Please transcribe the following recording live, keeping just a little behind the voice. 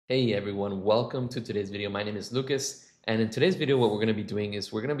Hey everyone, welcome to today's video. My name is Lucas, and in today's video what we're going to be doing is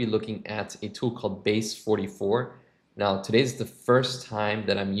we're going to be looking at a tool called Base 44. Now today's the first time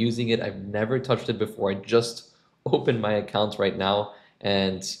that I'm using it. I've never touched it before. I just opened my account right now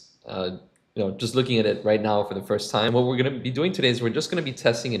and just looking at it right now for the first time. What we're going to be doing today is we're just going to be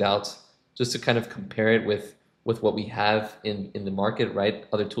testing it out just to kind of compare it with what we have in the market, right?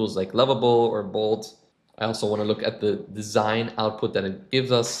 Other tools like Lovable or Bolt. I also want to look at the design output that it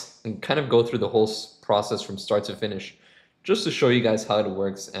gives us and kind of go through the whole process from start to finish, just to show you guys how it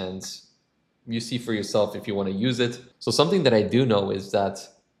works and you see for yourself if you want to use it. So something that I do know is that,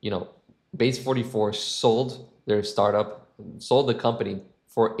 Base 44 sold their startup, sold the company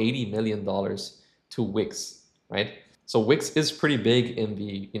for $80 million to Wix, right? So Wix is pretty big in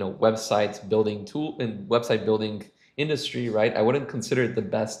the, website building tool and website building industry, right? I wouldn't consider it the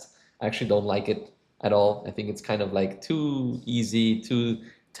best. I actually don't like it at all. I think it's kind of like too easy, too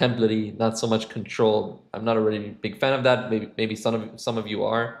templatey, not so much control. I'm not a really big fan of that. Maybe some of you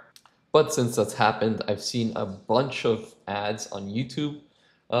are. But since that's happened, I've seen a bunch of ads on YouTube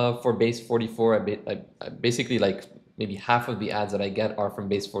for Base 44. I basically like maybe half of the ads that I get are from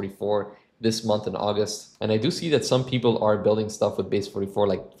Base 44 this month in August. And I do see that some people are building stuff with Base 44.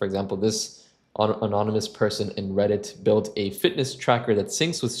 Like for example, this anonymous person in Reddit built a fitness tracker that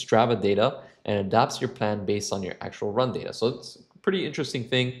syncs with Strava data and adapts your plan based on your actual run data. So it's a pretty interesting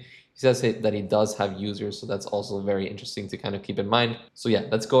thing. He says that he does have users, so that's also very interesting to kind of keep in mind. So yeah,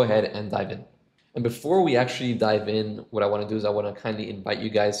 let's go ahead and dive in. And before we actually dive in, what I want to do is I want to kindly invite you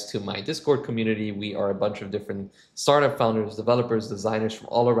guys to my Discord community. We are a bunch of different startup founders, developers, designers from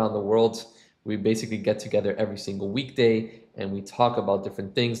all around the world. We basically get together every single weekday and we talk about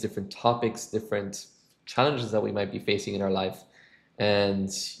different things, different topics, different challenges that we might be facing in our life. And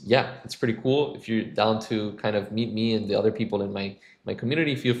yeah, it's pretty cool. If you're down to kind of meet me and the other people in my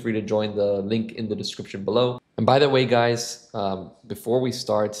community, feel free to join the link in the description below. And by the way, guys, before we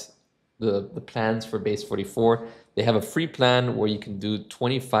start the plans for Base 44, they have a free plan where you can do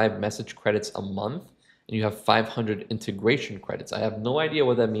 25 message credits a month and you have 500 integration credits. I have no idea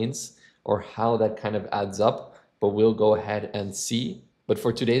what that means or how that kind of adds up, but we'll go ahead and see. But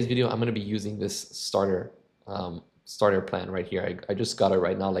for today's video, I'm going to be using this starter plan right here. I just got it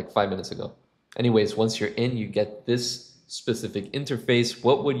right now, like 5 minutes ago. Anyways, once you're in, you get this specific interface.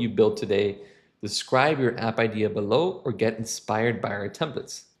 What would you build today? Describe your app idea below or get inspired by our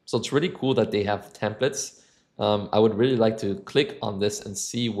templates. So it's really cool that they have templates. I would really like to click on this and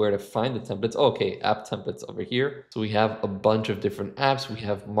see where to find the templates. Oh, okay, app templates over here. So we have a bunch of different apps. We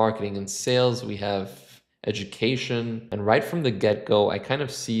have marketing and sales. We have education. And right from the get-go, I kind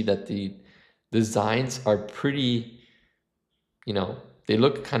of see that the designs are pretty, they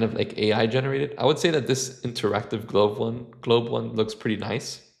look kind of like AI generated. I would say that this interactive globe one looks pretty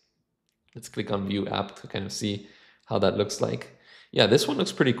nice. Let's click on view app to kind of see how that looks like. Yeah, this one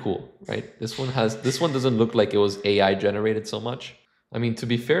looks pretty cool, right? This one doesn't look like it was AI generated so much. I mean, to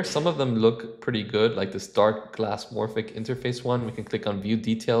be fair, some of them look pretty good, like this dark glassmorphic interface one. We can click on view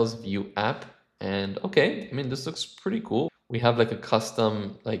details, view app, and okay, I mean, this looks pretty cool. We have like a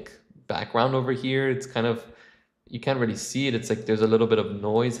custom like background over here. It's kind of, you can't really see it. It's like there's a little bit of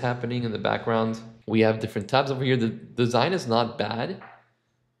noise happening in the background. We have different tabs over here. The design is not bad.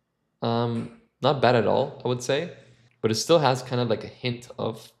 Not bad at all, I would say. But it still has kind of like a hint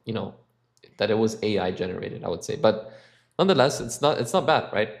of, that it was AI generated, I would say. But nonetheless, it's not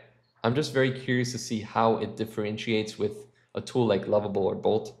bad, right? I'm just very curious to see how it differentiates with a tool like Lovable or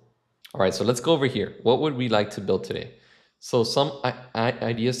Bolt. All right, so let's go over here. What would we like to build today? So some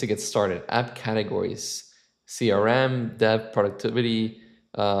ideas to get started: app categories, CRM, dev, productivity.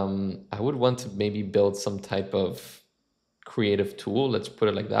 I would want to maybe build some type of creative tool. Let's put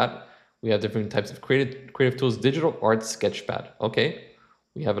it like that. We have different types of creative tools. Digital art sketchpad. Okay,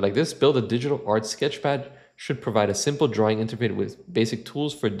 we have it like this. Build a digital art sketchpad. Should provide a simple drawing interface with basic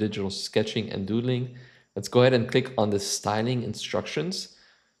tools for digital sketching and doodling. Let's go ahead and click on the styling instructions.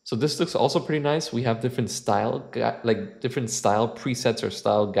 So this looks also pretty nice. We have different style presets or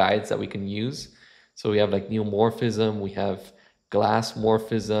style guides that we can use. So we have like neomorphism, we have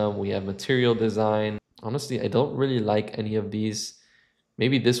glassmorphism, we have material design. Honestly, I don't really like any of these.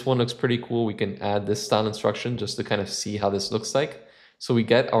 Maybe this one looks pretty cool. We can add this style instruction just to kind of see how this looks like. So we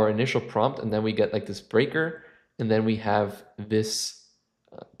get our initial prompt and then we get like this breaker and then we have this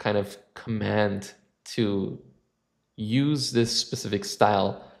kind of command to use this specific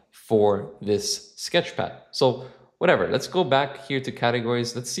style for this sketchpad. So whatever, let's go back here to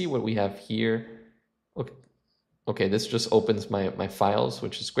categories. Let's see what we have here. Okay, this just opens my files,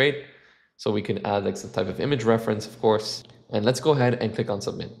 which is great. So we can add like some type of image reference, of course. And let's go ahead and click on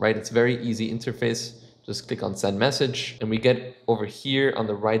submit, right? It's very easy interface. Just click on send message and we get over here on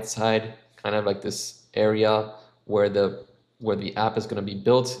the right side, kind of like this area where the app is going to be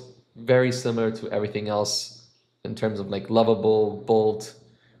built. Very similar to everything else in terms of like Lovable, Bolt,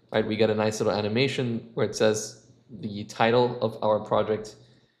 right? We get a nice little animation where it says the title of our project.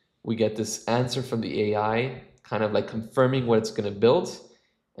 We get this answer from the AI, kind of like confirming what it's going to build.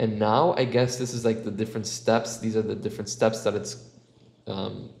 And now I guess this is like the different steps. These are the different steps that it's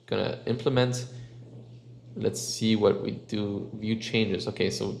gonna implement. Let's see what we do. View changes. Okay,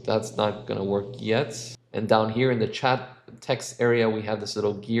 so that's not gonna work yet. And down here in the chat text area, we have this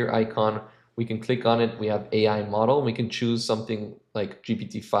little gear icon. We can click on it. We have AI model. We can choose something like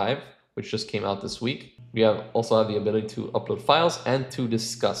GPT-5, which just came out this week. We also have the ability to upload files and to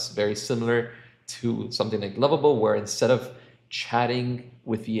discuss, very similar to something like Lovable, where instead of chatting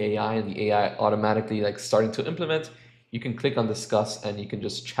with the AI and the AI automatically like starting to implement, you can click on discuss and you can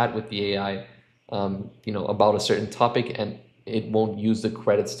just chat with the AI, about a certain topic, and it won't use the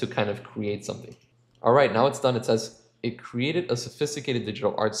credits to kind of create something. All right, now it's done. It says it created a sophisticated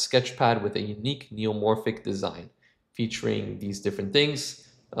digital art sketchpad with a unique neomorphic design featuring these different things,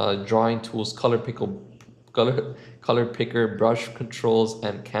 drawing tools, color picker, brush controls,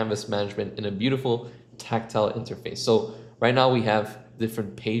 and canvas management in a beautiful tactile interface. So right now we have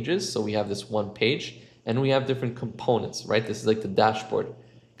different pages. So we have this one page and we have different components, right? This is like the dashboard,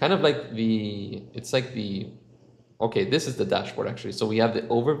 kind of like okay, this is the dashboard actually. So we have the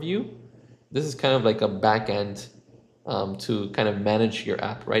overview. This is kind of like a back end to kind of manage your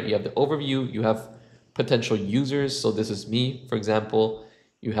app, right? You have the overview, you have potential users. So this is me, for example.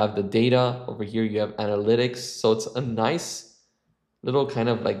 You have the data over here, you have analytics. So it's a nice little kind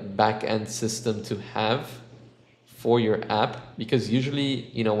of like back end system to have for your app, because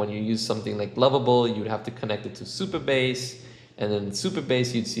usually, when you use something like Lovable, you'd have to connect it to Supabase, and then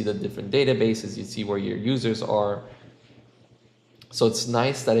Supabase, you'd see the different databases, you'd see where your users are. So it's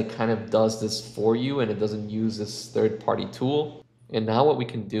nice that it kind of does this for you and it doesn't use this third-party tool. And now what we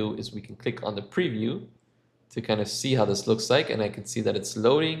can do is we can click on the preview to kind of see how this looks like, and I can see that it's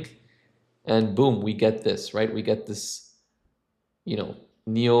loading, and boom, we get this, right? We get this,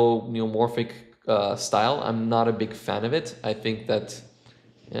 neomorphic style. I'm not a big fan of it. I think that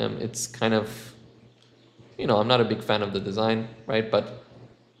it's kind of, I'm not a big fan of the design, right? But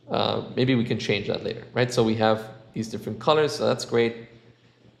maybe we can change that later, right? So we have these different colors, so that's great.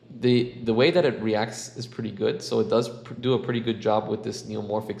 The way that it reacts is pretty good. So it does do a pretty good job with this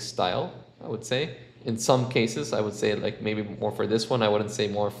neomorphic style, I would say. In some cases, I would say like maybe more for this one. I wouldn't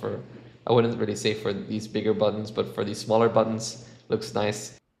really say for these bigger buttons, but for these smaller buttons, looks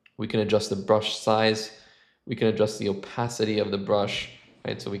nice. We can adjust the brush size. We can adjust the opacity of the brush,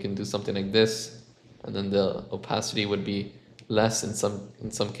 right? So we can do something like this, and then the opacity would be less in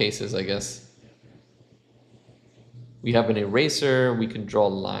some cases, I guess. We have an eraser. We can draw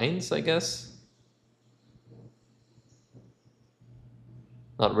lines, I guess.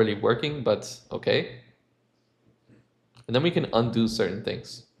 Not really working, but okay. And then we can undo certain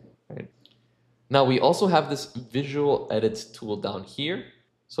things, right? Now we also have this visual edit tool down here.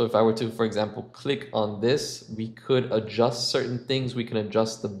 So if I were to, for example, click on this, we could adjust certain things. We can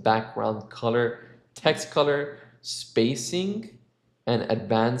adjust the background color, text color, spacing, and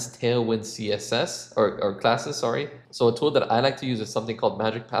advanced Tailwind CSS or classes, sorry. So a tool that I like to use is something called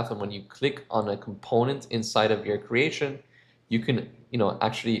Magic Path. And when you click on a component inside of your creation, you can,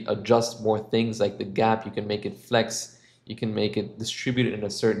 actually adjust more things like the gap. You can make it flex. You can make it distributed in a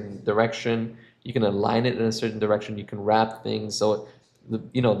certain direction. You can align it in a certain direction. You can wrap things. So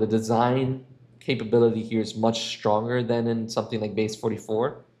the design capability here is much stronger than in something like Base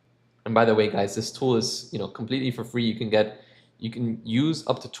 44. And by the way, guys, this tool is completely for free. You can use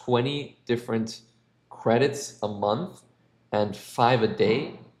up to 20 different credits a month and 5 a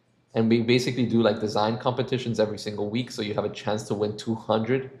day. And we basically do like design competitions every single week, so you have a chance to win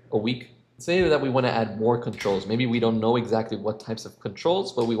 200 a week. Say that we want to add more controls. Maybe we don't know exactly what types of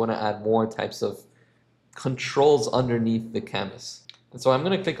controls, but we want to add more types of controls underneath the canvas. And so I'm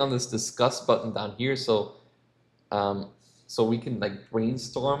going to click on this discuss button down here. So we can like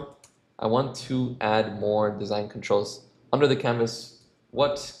brainstorm. I want to add more design controls under the canvas.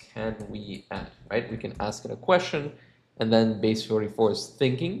 What can we add, right? We can ask it a question, and then Base 44 is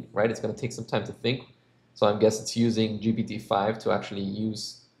thinking, right? It's going to take some time to think. So I guess it's using GPT-5 to actually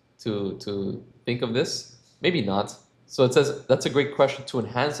use to think of this. Maybe not. So it says, that's a great question. To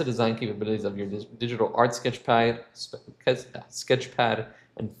enhance the design capabilities of your digital art sketchpad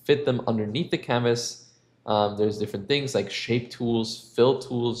and fit them underneath the canvas, there's different things like shape tools, fill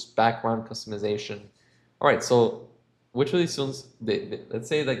tools, background customization. All right, so which of these tools, let's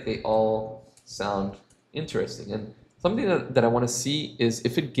say like they all sound interesting. And something that I want to see is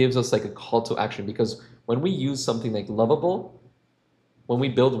if it gives us like a call to action, because when we use something like Lovable, when we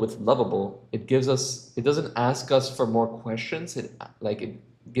build with Lovable, it gives us, it doesn't ask us for more questions. It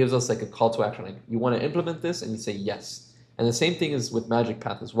gives us like a call to action. Like you want to implement this and you say yes. And the same thing is with Magic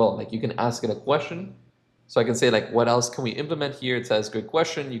Path as well. Like you can ask it a question. So I can say like, what else can we implement here? It says, good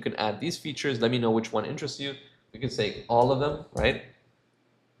question. You can add these features. Let me know which one interests you. We can say all of them, right?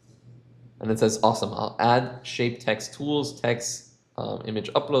 And it says, awesome. I'll add shape text tools, text,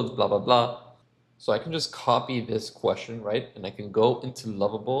 image uploads, blah, blah, blah. So I can just copy this question, right? And I can go into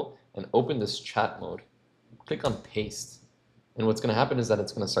Lovable and open this chat mode. Click on paste. And what's going to happen is that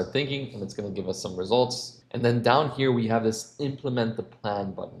it's going to start thinking and it's going to give us some results. And then down here, we have this implement the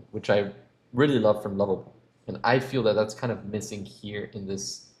plan button, which I really love from Lovable. And I feel that that's kind of missing here in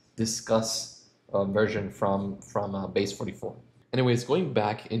this discuss version from base 44. Anyways, going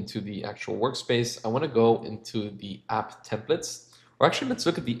back into the actual workspace, I want to go into the app templates. Or actually, let's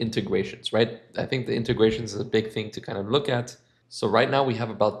look at the integrations, right? I think the integrations is a big thing to kind of look at. So right now we have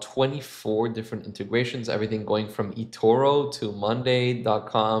about 24 different integrations, everything going from eToro to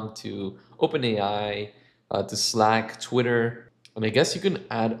Monday.com to OpenAI to Slack, Twitter. And I guess you can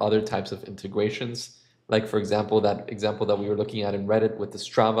add other types of integrations, like for example, that example that we were looking at in Reddit with the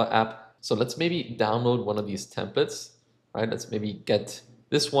Strava app. So let's maybe download one of these templates, right? Let's maybe get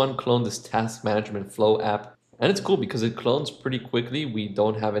this one, clone this task management flow app. And it's cool because it clones pretty quickly. We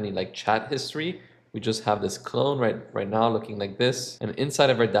don't have any like chat history. We just have this clone right now looking like this. And inside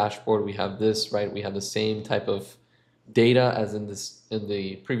of our dashboard, we have this, right? We have the same type of data as in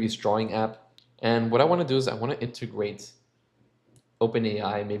the previous drawing app. And what I want to do is I want to integrate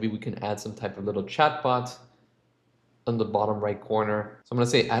OpenAI. Maybe we can add some type of little chatbot on the bottom right corner. So I'm going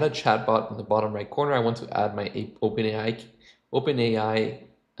to say add a chatbot in the bottom right corner. I want to add my OpenAI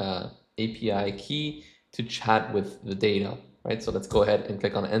API key to chat with the data, right? So let's go ahead and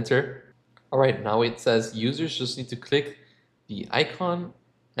click on enter. All right, now it says users just need to click the icon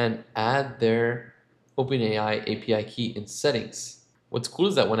and add their OpenAI API key in settings. What's cool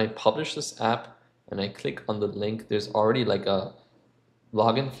is that when I publish this app and I click on the link, there's already like a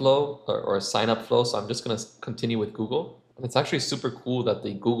login flow or a sign up flow. So I'm just going to continue with Google. And it's actually super cool that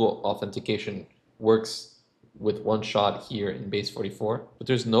the Google authentication works with one shot here in base 44, but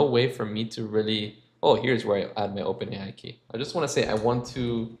there's no way for me to really, oh, here's where I add my OpenAI key. I just want to say I want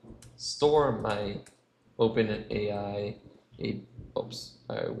to store my OpenAI,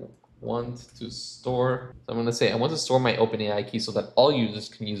 I want to store, so I'm going to say I want to store my OpenAI key so that all users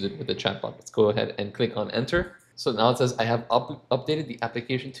can use it with the chatbot. Let's go ahead and click on enter. So now it says I have updated the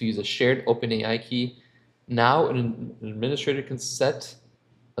application to use a shared OpenAI key. Now an administrator can set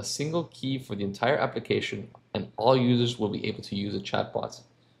a single key for the entire application and all users will be able to use a chatbot.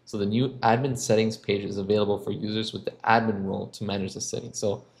 So the new admin settings page is available for users with the admin role to manage the settings.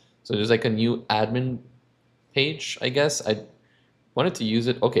 So there's like a new admin page, I guess. I wanted to use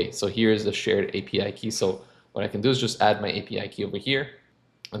it. Okay, so here's the shared API key. So what I can do is just add my API key over here.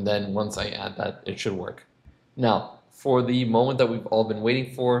 And then once I add that, it should work. Now, for the moment that we've all been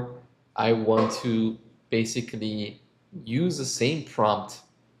waiting for, I want to basically use the same prompt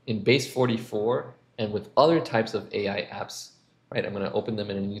in base 44 and with other types of AI apps, right? I'm going to open them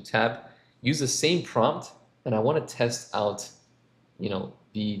in a new tab, use the same prompt, and I want to test out,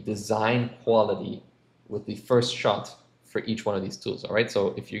 the design quality with the first shot for each one of these tools. All right,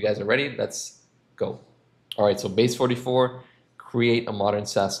 so if you guys are ready, let's go. All right, so base 44, create a modern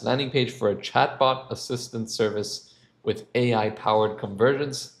SaaS landing page for a chatbot assistant service with AI-powered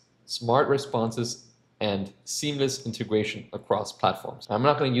conversions, smart responses, and seamless integration across platforms. I'm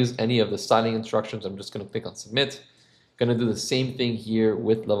not going to use any of the styling instructions. I'm just going to click on submit. Going to do the same thing here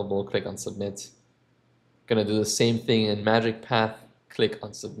with Lovable. Click on submit. Going to do the same thing in Magic Path. Click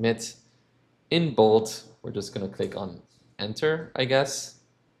on submit. In Bolt, we're just going to click on enter, I guess.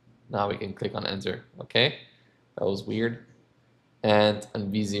 Now we can click on enter. Okay, that was weird. And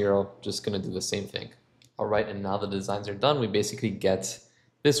on V0, just going to do the same thing. All right, and now the designs are done. We basically get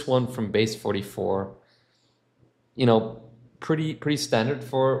this one from base 44. Pretty standard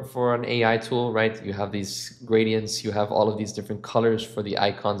for an AI tool, right? You have these gradients, you have all of these different colors for the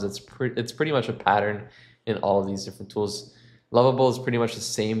icons. It's pretty much a pattern in all of these different tools. Lovable is pretty much the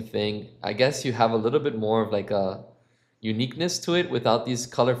same thing. I guess you have a little bit more of like a uniqueness to it without these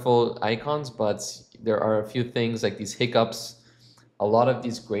colorful icons, but there are a few things like these hiccups, a lot of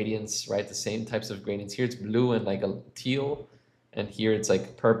these gradients, right? The same types of gradients. Here it's blue and like a teal, and here it's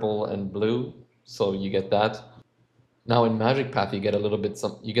like purple and blue. So you get that. Now in Magic Path, you get a little bit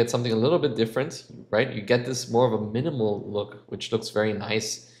you get something a little bit different, right? You get this more of a minimal look, which looks very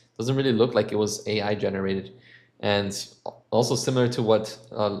nice. Doesn't really look like it was AI generated, and also similar to what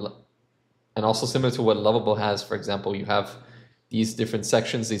Lovable has. For example, you have these different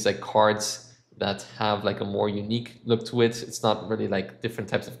sections, these like cards that have like a more unique look to it. It's not really like different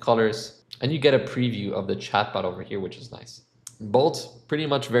types of colors, and you get a preview of the chatbot over here, which is nice. Both pretty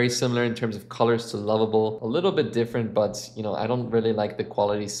much very similar in terms of colors to Lovable. A little bit different, but I don't really like the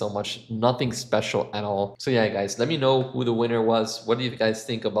quality so much. Nothing special at all. So yeah, guys, let me know who the winner was. What do you guys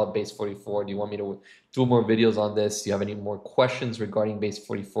think about Base 44? Do you want me to do more videos on this? Do you have any more questions regarding Base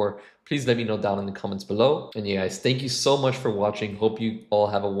 44? Please let me know down in the comments below. And yeah, guys, thank you so much for watching. Hope you all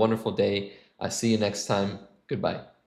have a wonderful day. I'll see you next time. Goodbye.